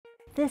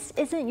This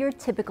isn't your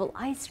typical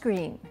ice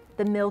cream.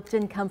 The milk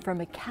didn't come from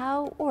a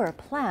cow or a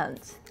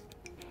plant.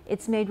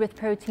 It's made with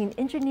protein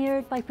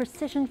engineered by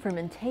precision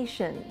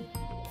fermentation.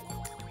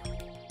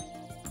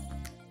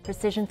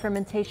 Precision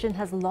fermentation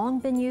has long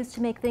been used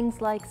to make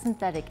things like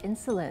synthetic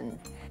insulin.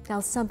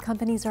 Now, some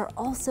companies are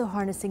also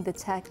harnessing the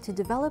tech to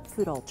develop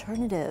food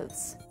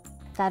alternatives.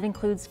 That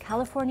includes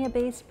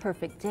California-based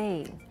Perfect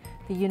Day.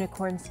 The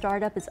unicorn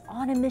startup is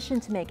on a mission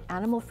to make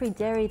animal-free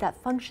dairy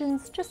that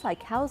functions just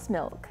like cow's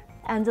milk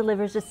and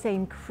delivers the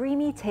same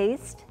creamy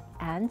taste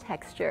and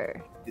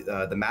texture.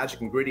 The magic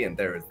ingredient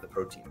there is the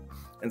protein.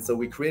 And so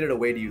we created a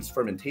way to use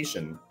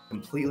fermentation,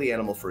 completely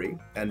animal-free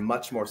and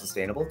much more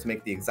sustainable, to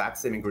make the exact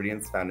same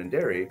ingredients found in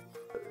dairy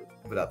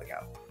without the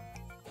cow.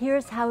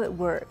 Here's how it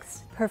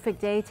works. Perfect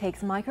Day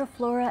takes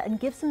microflora and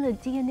gives them the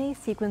DNA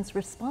sequence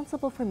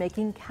responsible for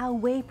making cow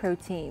whey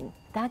protein.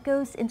 That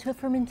goes into a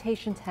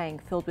fermentation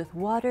tank filled with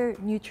water,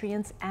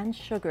 nutrients, and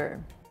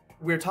sugar.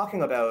 We're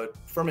talking about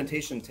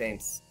fermentation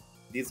tanks.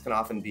 These can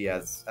often be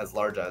as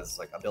large as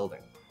like a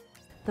building.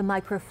 The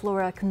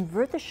microflora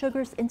convert the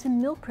sugars into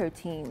milk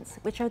proteins,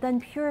 which are then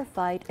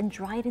purified and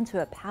dried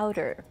into a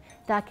powder.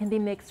 That can be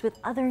mixed with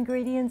other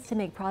ingredients to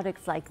make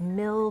products like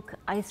milk,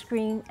 ice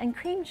cream, and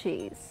cream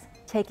cheese.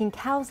 Taking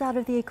cows out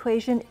of the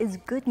equation is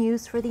good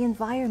news for the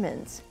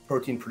environment.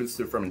 Protein produced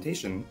through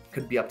fermentation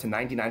could be up to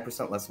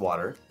 99% less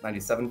water,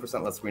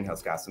 97% less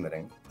greenhouse gas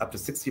emitting, up to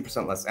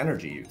 60% less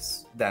energy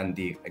use than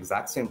the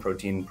exact same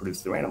protein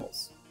produced through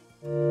animals.